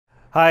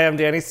Hi, I'm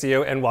Danny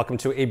Seo, and welcome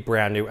to a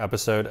brand new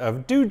episode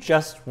of Do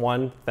Just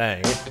One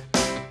Thing.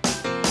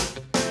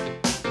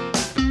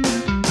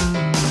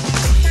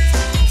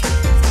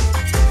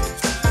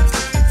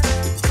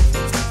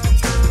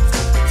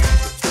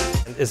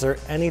 Is there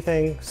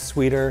anything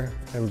sweeter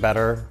and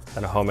better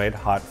than a homemade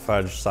hot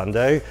fudge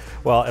sundae?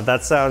 Well, if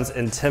that sounds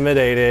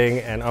intimidating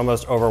and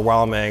almost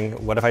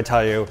overwhelming, what if I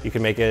tell you you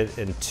can make it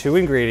in 2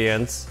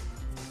 ingredients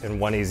in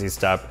 1 easy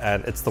step,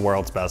 and it's the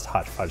world's best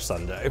hot fudge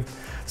sundae.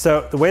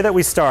 So the way that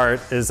we start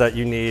is that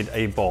you need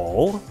a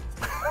bowl.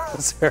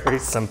 It's very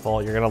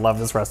simple. You're gonna love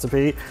this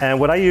recipe. And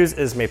what I use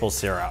is maple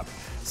syrup.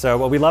 So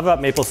what we love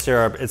about maple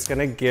syrup, it's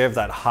gonna give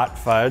that hot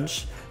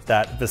fudge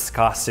that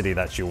viscosity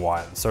that you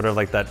want, sort of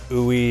like that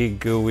ooey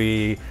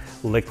gooey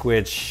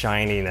liquid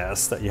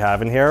shininess that you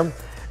have in here.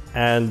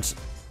 And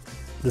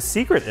the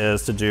secret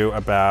is to do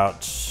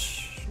about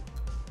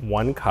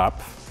 1 cup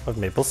of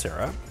maple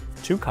syrup,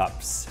 2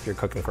 cups if you're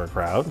cooking for a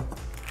crowd,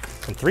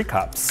 and 3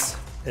 cups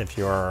if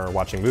you're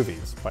watching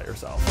movies by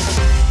yourself.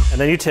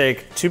 And then you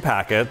take 2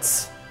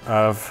 packets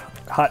of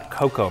hot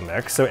cocoa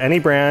mix. So any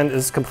brand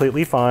is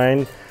completely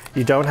fine.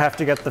 You don't have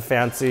to get the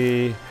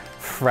fancy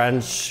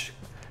French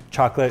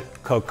chocolate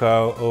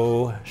cocoa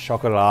au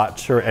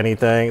chocolat or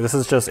anything. This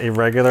is just a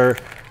regular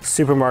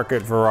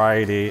supermarket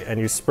variety, and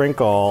you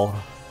sprinkle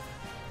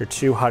your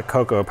 2 hot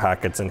cocoa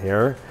packets in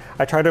here.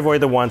 I try to avoid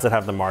the ones that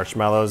have the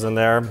marshmallows in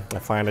there. I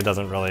find it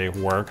doesn't really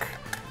work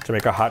to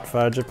make a hot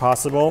fudge if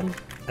possible.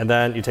 And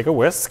then you take a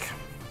whisk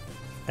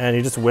and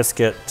you just whisk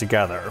it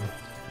together.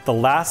 The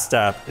last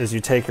step is you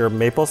take your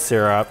maple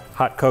syrup,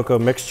 hot cocoa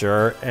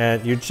mixture,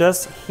 and you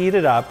just heat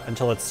it up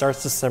until it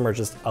starts to simmer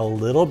just a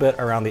little bit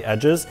around the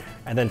edges,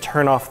 and then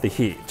turn off the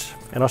heat.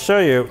 And I'll show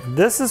you,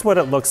 this is what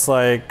it looks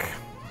like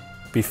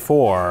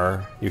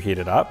before you heat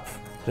it up.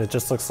 It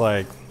just looks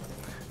like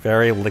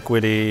very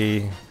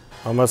liquidy,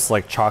 almost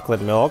like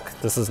chocolate milk.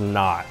 This is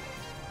not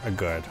a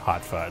good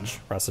hot fudge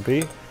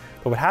recipe.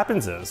 But what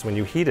happens is when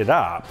you heat it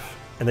up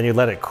and then you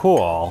let it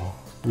cool,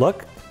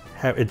 look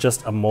how it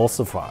just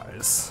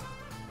emulsifies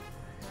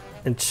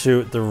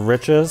into the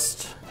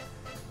richest,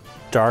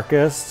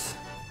 darkest,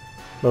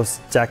 most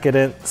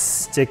decadent,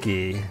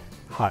 sticky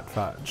hot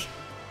fudge.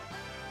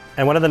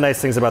 And one of the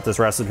nice things about this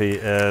recipe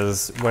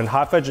is when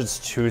hot fudge is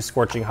too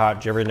scorching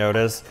hot, do you ever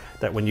notice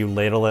that when you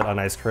ladle it on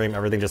ice cream,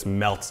 everything just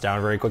melts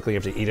down very quickly? You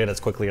have to eat it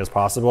as quickly as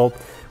possible.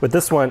 With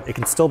this one, it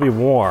can still be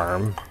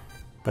warm,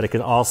 but it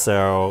can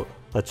also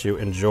let you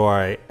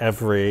enjoy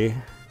every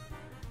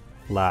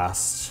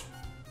last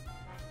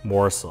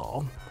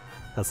morsel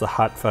as the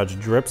hot fudge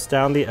drips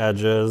down the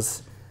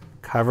edges,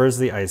 covers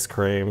the ice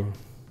cream.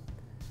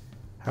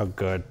 How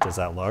good does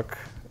that look?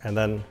 And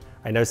then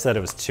I know I said it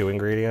was 2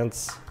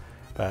 ingredients,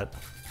 but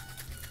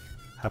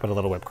how about a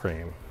little whipped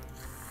cream?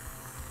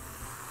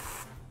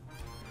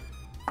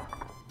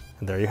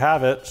 And there you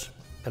have it.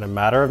 In a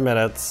matter of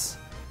minutes,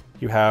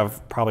 you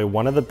have probably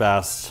one of the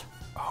best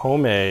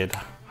homemade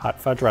hot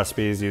fudge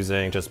recipes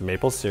using just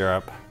maple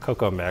syrup,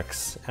 cocoa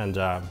mix, and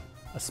a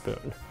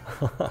spoon.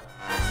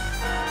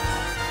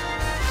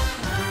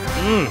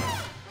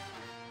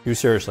 You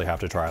seriously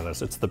have to try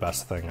this. It's the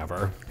best thing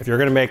ever. If you're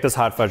gonna make this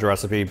hot fudge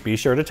recipe, be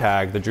sure to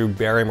tag the Drew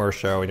Barrymore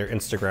Show in your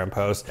Instagram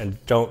post,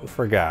 and don't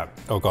forget,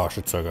 oh gosh,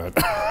 it's so good.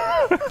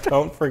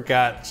 Don't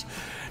forget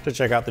to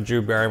check out the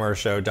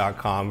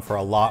drewbarrymoreshow.com for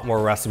a lot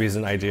more recipes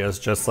and ideas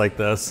just like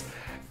this.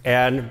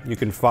 And you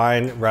can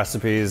find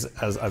recipes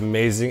as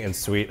amazing and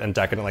sweet and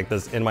decadent like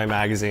this in my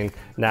magazine,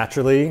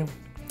 Naturally,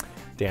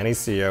 Danny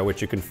Seo,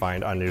 which you can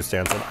find on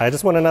newsstands. And I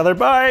just want another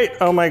bite.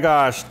 Oh my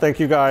gosh, thank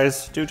you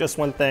guys. Do just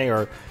one thing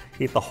or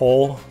eat the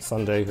whole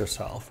sundae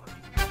yourself.